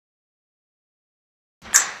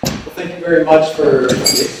Thank you very much for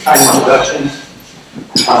the kind introduction.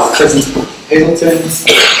 President Hazelton,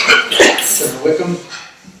 President Wickham,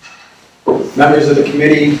 members of the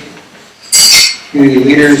committee, community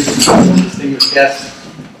leaders, distinguished guests,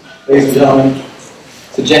 ladies and gentlemen,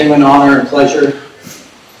 it's a genuine honor and pleasure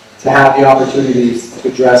to have the opportunities to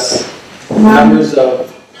address members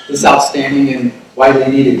of this outstanding and widely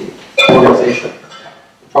needed organization,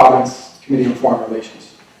 the Providence Committee on Foreign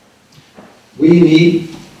Relations. We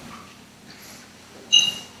meet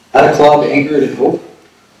at a club anchored in hope,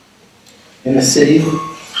 in a city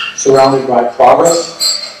surrounded by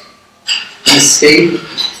progress, in a state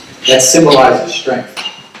that symbolizes strength.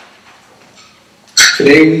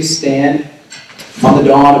 Today we stand on the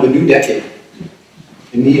dawn of a new decade,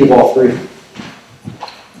 in need of all three.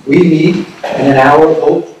 We meet in an hour of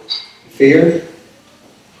hope, fear,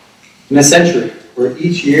 in a century where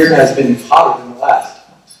each year has been hotter than the last.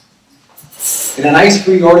 In an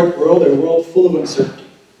ice-free Arctic world, a world full of uncertainty.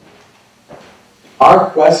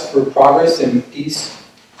 Our quest for progress and peace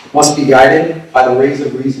must be guided by the rays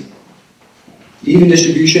of reason, even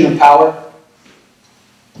distribution of power,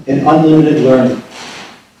 and unlimited learning.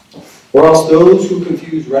 Or else those who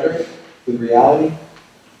confuse rhetoric with reality,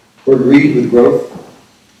 or greed with growth,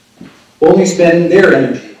 only spend their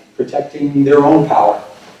energy protecting their own power.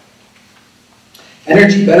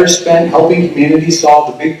 Energy better spent helping humanity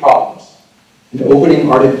solve the big problems and opening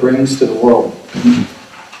Arctic brings to the world.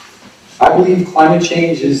 I believe climate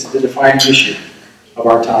change is the defining issue of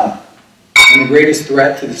our time and the greatest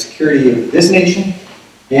threat to the security of this nation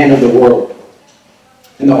and of the world.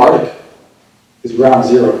 And the Arctic is ground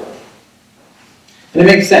zero. And it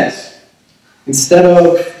makes sense. Instead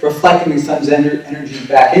of reflecting the sun's energy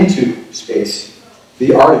back into space,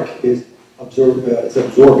 the Arctic is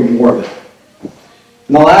absorbing more of it.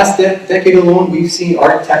 In the last decade alone, we've seen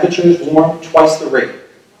Arctic temperatures warm twice the rate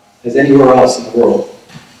as anywhere else in the world.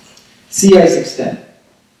 Sea ice extent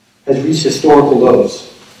has reached historical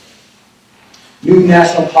lows. New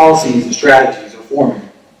national policies and strategies are forming.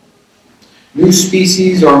 New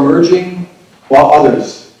species are emerging while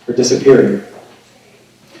others are disappearing.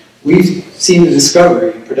 We've seen the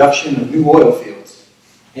discovery and production of new oil fields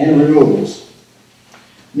and renewables,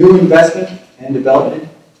 new investment and development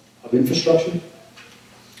of infrastructure,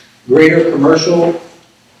 greater commercial,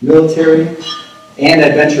 military, and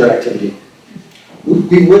adventure activity.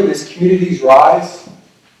 We've witnessed communities rise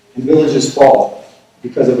and villages fall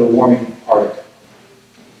because of a warming Arctic.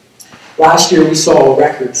 Last year we saw a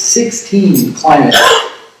record 16 climate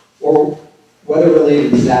or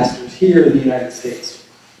weather-related disasters here in the United States,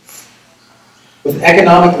 with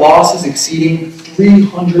economic losses exceeding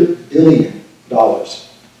 $300 billion,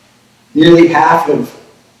 nearly half of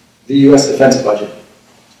the U.S. defense budget,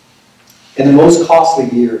 and the most costly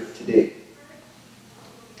year to date.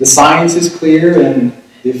 The science is clear and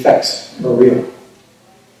the effects are real.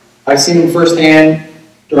 I've seen them firsthand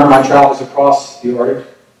during my travels across the Arctic,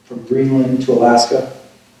 from Greenland to Alaska,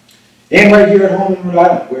 and right here at home in Rhode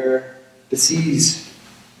Island, where the seas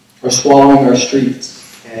are swallowing our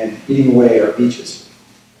streets and eating away our beaches.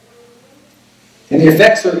 And the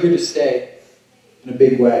effects are here to stay in a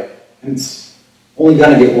big way, and it's only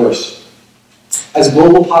going to get worse. As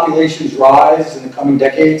global populations rise in the coming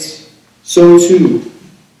decades, so too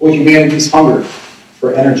will humanity's hunger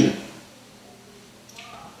for energy.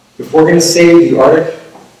 If we're going to save the Arctic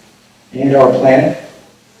and our planet,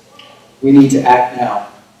 we need to act now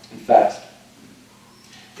and fast.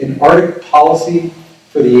 An Arctic policy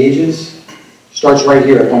for the ages starts right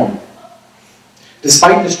here at home.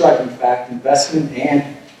 Despite the striking fact, investment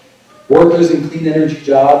and workers in clean energy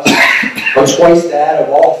jobs are twice that of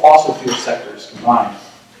all fossil fuel sectors combined.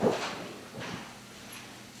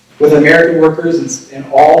 With American workers in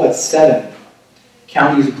all but 7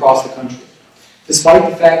 counties across the country. Despite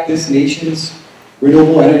the fact this nation's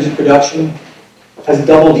renewable energy production has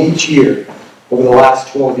doubled each year over the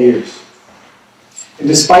last 12 years. And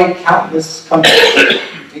despite countless countries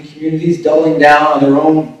and communities doubling down on their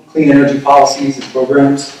own clean energy policies and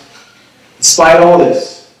programs, despite all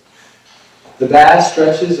this, the vast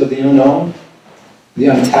stretches of the unknown, the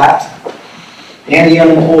untapped, and the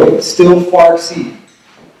unemployed still far exceed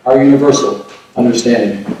our universal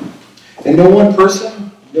understanding. And no one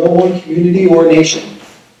person, no one community or nation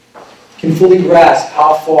can fully grasp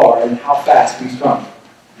how far and how fast we've come.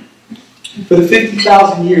 For the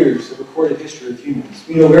 50,000 years of recorded history of humans,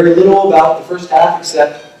 we know very little about the first half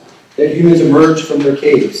except that humans emerged from their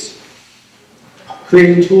caves,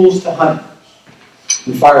 creating tools to hunt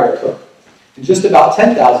and fire to cook. And just about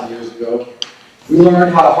 10,000 years ago, we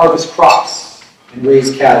learned how to harvest crops and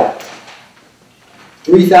raise cattle.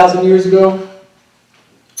 3,000 years ago,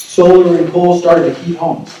 solar and coal started to heat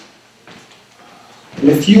homes. And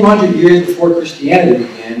a few hundred years before Christianity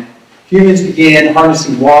began, humans began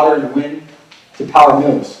harnessing water and wind to power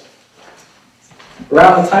mills.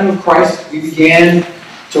 Around the time of Christ, we began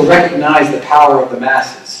to recognize the power of the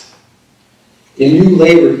masses in new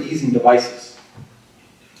labor-easing devices.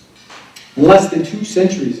 And less than 2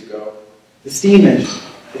 centuries ago, the steam engine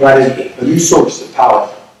provided a new source of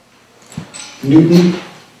power. Newton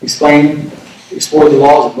explored the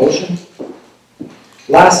laws of motion.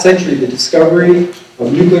 Last century, the discovery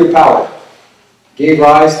of nuclear power gave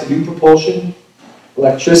rise to new propulsion,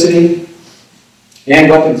 electricity, and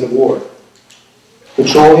weapons of war.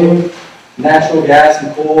 Petroleum, natural gas,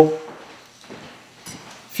 and coal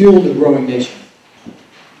fueled the growing nation.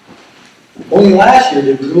 Only last year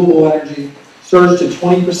did renewable energy surge to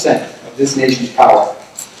 20% of this nation's power.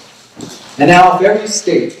 And now if every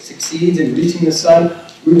state succeeds in reaching the sun,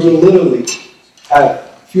 we will literally have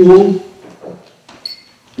fueled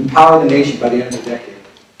and powered the nation by the end of the decade.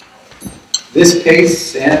 This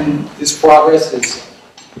pace and this progress is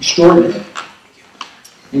extraordinary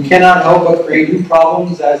and cannot help but create new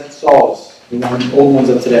problems as it solves the old ones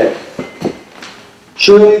of today.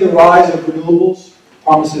 Surely the rise of renewables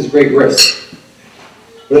promises great risk,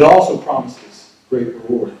 but it also promises great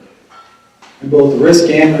reward. And both risk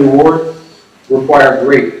and reward require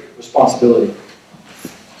great responsibility.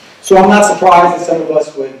 So I'm not surprised that some of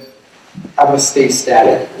us would have us stay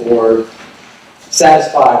static or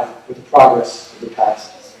satisfied with the progress of the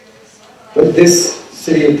past. But this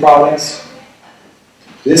city of Providence,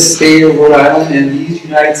 this state of Rhode Island, and these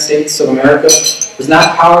United States of America is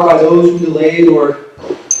not powered by those who delayed or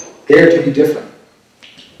dared to be different.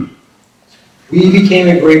 We became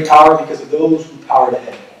a great power because of those who powered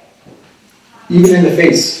ahead, even in the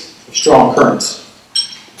face of strong currents.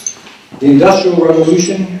 The Industrial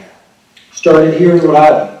Revolution started here in Rhode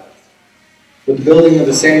Island with the building of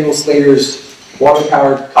the Samuel Slater's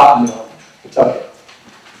water-powered cotton mill, Kentucky.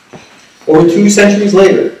 Over 2 centuries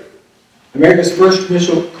later, America's first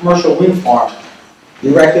commercial wind farm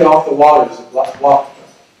erected off the waters of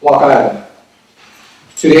Block Island.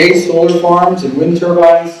 Today, solar farms and wind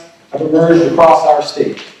turbines have emerged across our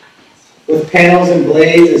state, with panels and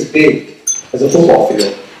blades as big as a football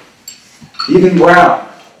field. Even Brown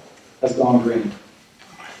has gone green.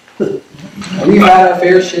 We've had our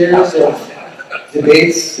fair shares of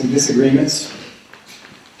debates and disagreements,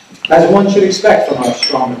 as one should expect from our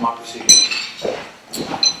strong democracy.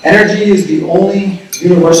 Energy is the only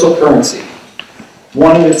universal currency.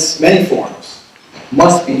 One of its many forms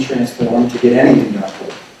must be transformed to get anything done.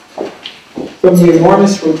 From the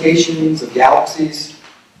enormous rotations of galaxies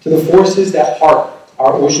to the forces that part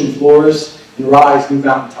our ocean floors and rise new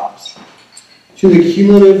mountaintops, to the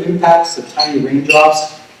cumulative impacts of tiny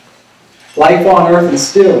raindrops, life on Earth is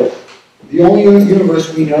still the only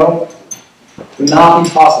universe we know would not be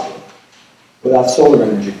possible without solar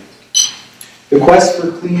energy. The quest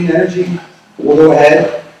for clean energy will go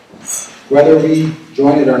ahead whether we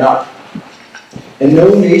join it or not. And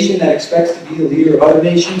no nation that expects to be the leader of other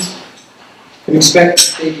nations can expect to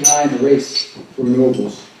stay behind the race for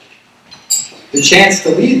renewables. The chance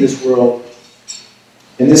to lead this world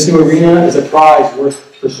in this new arena is a prize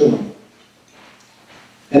worth pursuing.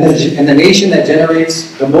 And the nation that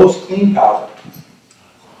generates the most clean power,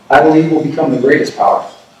 I believe, will become the greatest power.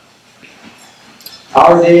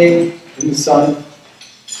 Our day in the sun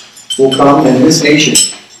will come, and this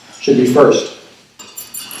nation should be first.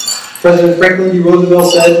 President Franklin D.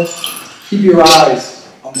 Roosevelt said, "Keep your eyes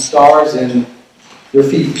on the stars and your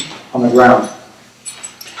feet on the ground."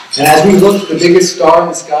 And as we look at the biggest star in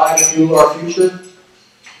the sky to fuel our future,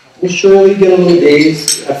 we'll surely get a little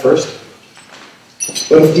dazed at first.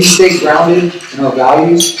 But if we stay grounded in our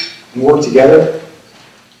values and work together,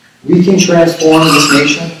 we can transform this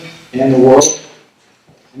nation and the world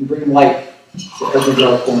and bring light to every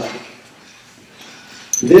dark corner.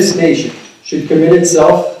 This nation should commit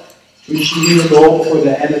itself to achieving the goal before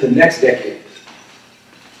the end of the next decade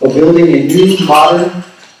of building a new, modern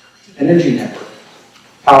energy network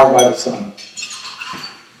powered by the sun.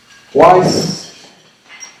 Why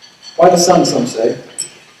the sun, some say?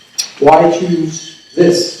 Why choose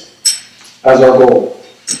this as our goal?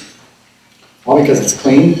 Well, because it's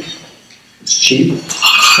clean, it's cheap,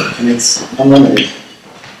 and it's unlimited.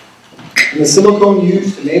 And the silicone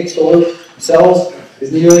used to make solar cells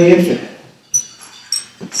is nearly infinite,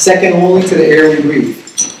 second only to the air we breathe.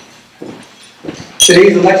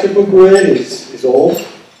 Today's electrical grid is old,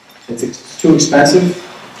 it's too expensive,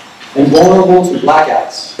 and vulnerable to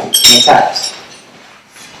blackouts and attacks.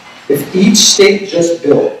 If each state just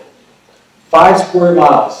built 5 square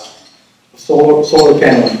miles of solar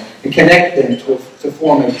panel and connect them to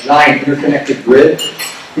form a giant interconnected grid,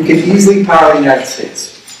 we can easily power the United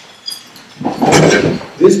States.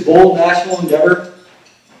 This bold national endeavor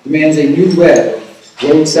demands a new web of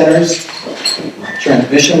load centers,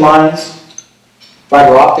 transmission lines,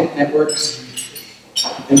 fiber optic networks,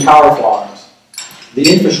 and power farms. The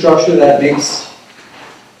infrastructure that makes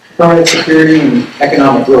permanent security and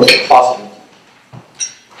economic growth possible.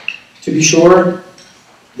 To be sure,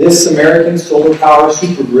 this American solar power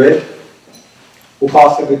supergrid will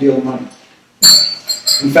cost a good deal of money.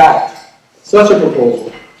 In fact, such a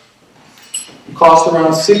proposal would cost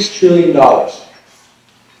around $6 trillion.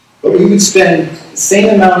 But we would spend the same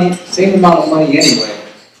amount of money anyway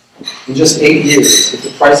in just 8 years if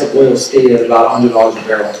the price of oil stayed at about $100 a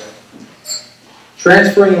barrel.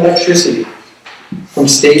 Transferring electricity from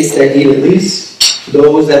states that need it least to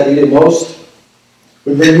those that need it most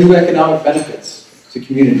would bring new economic benefits to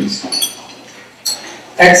communities.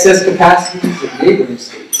 Excess capacities of neighboring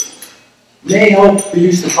states may help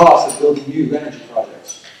reduce the cost of building new energy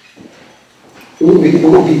projects. It will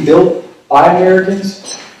be built by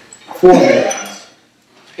Americans for Americans,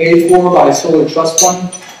 paid for by a solar trust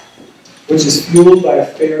fund, which is fueled by a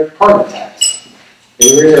fair carbon tax,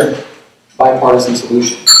 a rare bipartisan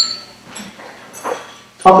solution.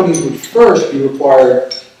 Companies would first be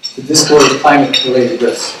required to disclose climate-related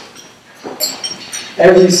risks.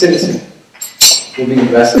 Every citizen will be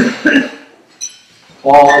invested.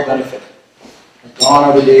 All will benefit. Gone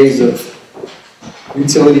are the days of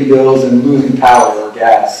utility bills and losing power or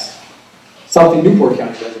gas. Something Newport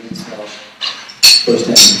County residents know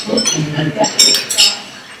firsthand.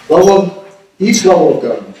 Each level of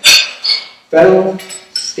government, federal,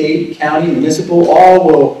 state, county, municipal, all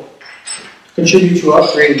will contribute to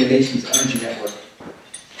upgrading the nation's energy network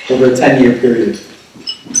over a 10-year period.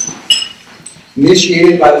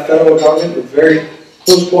 Initiated by the federal government with very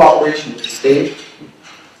close cooperation with the state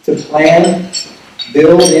to plan,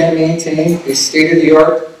 build, and maintain a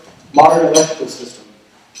state-of-the-art modern electrical system.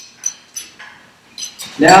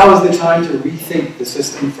 Now is the time to rethink the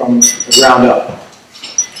system from the ground up.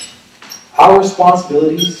 Our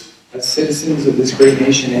responsibilities as citizens of this great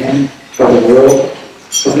nation and for the world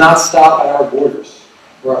does not stop at our borders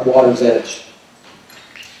or at water's edge.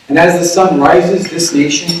 And as the sun rises, this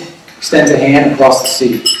nation extends a hand across the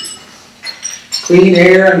sea. Clean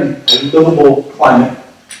air and a livable climate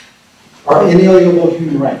are inalienable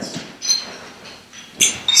human rights.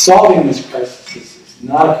 Solving this crisis is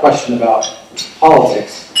not a question about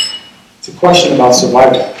politics. It's a question about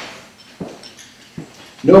survival.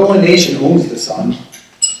 No one nation owns the sun.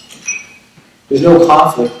 There's no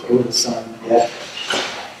conflict over the sun yet.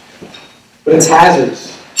 But its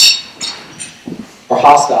hazards are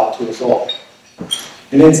hostile to us all.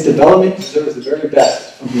 And its development deserves the very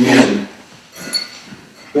best from humanity.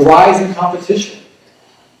 The rise in competition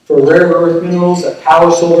for rare earth minerals that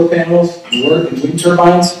power solar panels and wind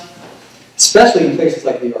turbines, especially in places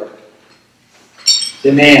like the Arctic,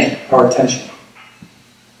 demand our attention.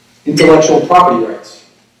 Intellectual property rights,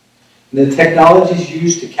 and the technologies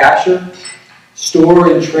used to capture,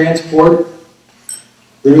 store, and transport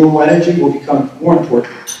renewable energy will become more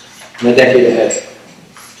important in the decade ahead.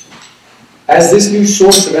 As this new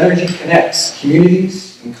source of energy connects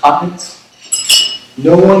communities and continents,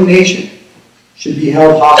 no one nation should be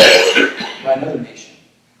held hostage by another nation.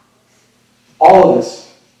 All of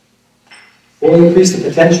this will increase the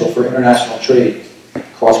potential for international trade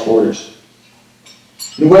across borders.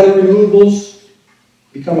 And whether renewables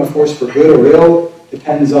become a force for good or ill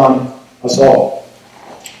depends on us all,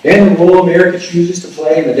 and the role America chooses to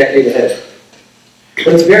play in the decade ahead. But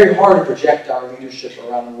it's very hard to project our leadership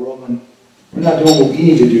around the world when we're not doing what we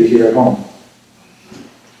need to do here at home.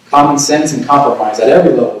 Common sense and compromise at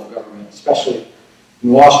every level of government, especially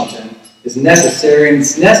in Washington, is necessary, and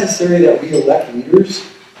it's necessary that we elect leaders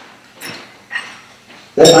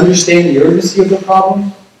that understand the urgency of the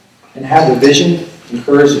problem and have the vision and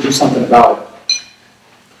courage to do something about it.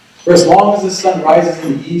 For as long as the sun rises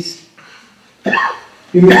in the east,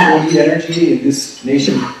 humans will need energy, and this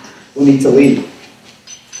nation will need to lead.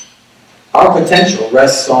 Our potential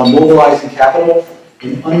rests on mobilizing capital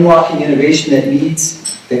and unlocking innovation that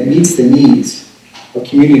meets the needs of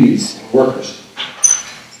communities and workers.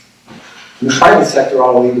 And the private sector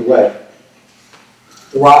ought to lead the way.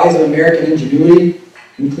 The rise of American ingenuity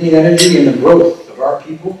in clean energy and the growth of our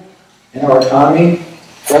people and our economy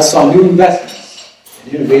rests on new investments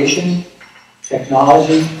in innovation,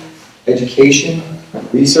 technology, education,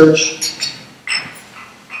 research,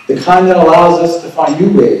 the kind that allows us to find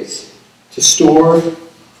new ways to store,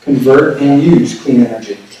 convert, and use clean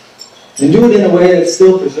energy, and do it in a way that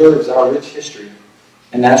still preserves our rich history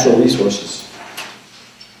and natural resources.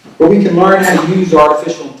 Where we can learn how to use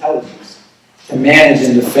artificial intelligence to manage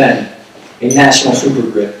and defend a national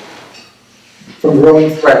supergrid from growing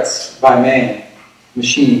threats by man,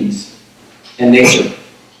 machines, and nature.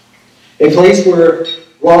 A place where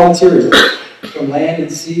raw materials from land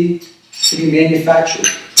and sea can be manufactured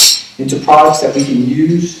into products that we can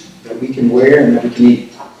use, that we can wear, and that we can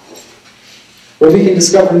eat. Where we can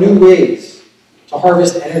discover new ways to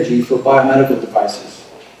harvest energy for biomedical devices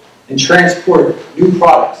and transport new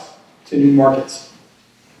products to new markets.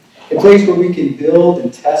 A place where we can build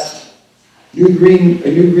and test a new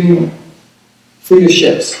green fleet of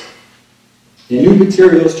ships and new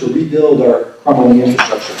materials to rebuild our crumbling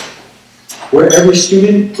infrastructure. Where every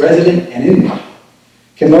student, resident, and inmate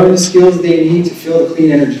can learn the skills they need to fill the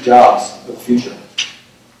clean energy jobs of the future.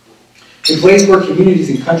 A place where communities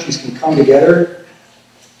and countries can come together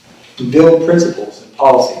and build principles and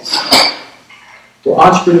policies. Where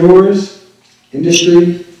entrepreneurs,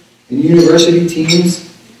 industry, and university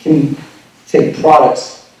teams can take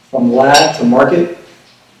products from lab to market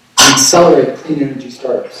and accelerate clean energy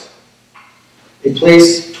startups. A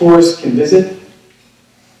place tourists can visit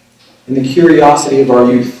and the curiosity of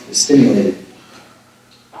our youth is stimulated.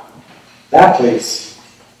 That place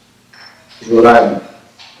is Rhode Island.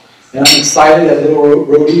 And I'm excited that Little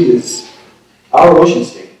Rhodey is our ocean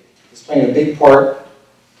state. It's playing a big part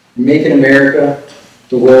in making America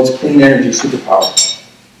the world's clean energy superpower.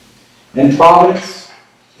 And Providence,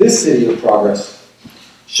 this city of progress,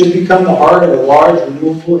 should become the heart of a large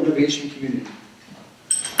renewable innovation community.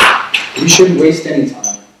 We shouldn't waste any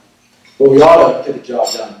time, but we ought to get the job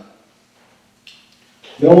done.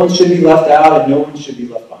 No one should be left out and no one should be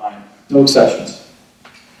left behind. No exceptions.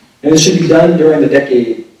 And it should be done during the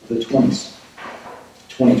decade of the 20s.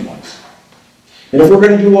 And if we're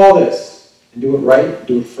going to do all this, and do it right,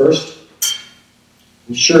 do it first,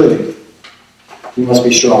 then surely we must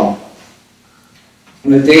be strong.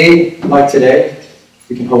 On a day like today,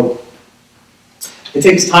 we can hope. It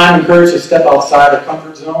takes time and courage to step outside our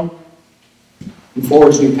comfort zone and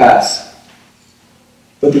forge new paths.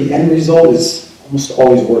 But the end result is almost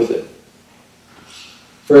always worth it.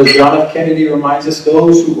 For as John F. Kennedy reminds us,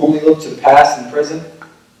 those who only look to the past and present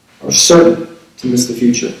are certain to miss the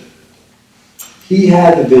future. He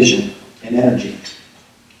had the vision and energy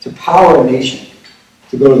to power a nation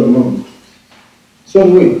to go to the moon. So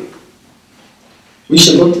do we. We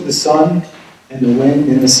should look to the sun and the wind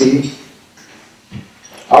and the sea.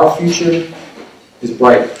 Our future is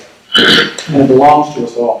bright, and it belongs to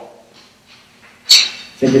us all.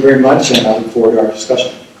 Thank you very much, and I look forward to our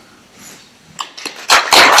discussion.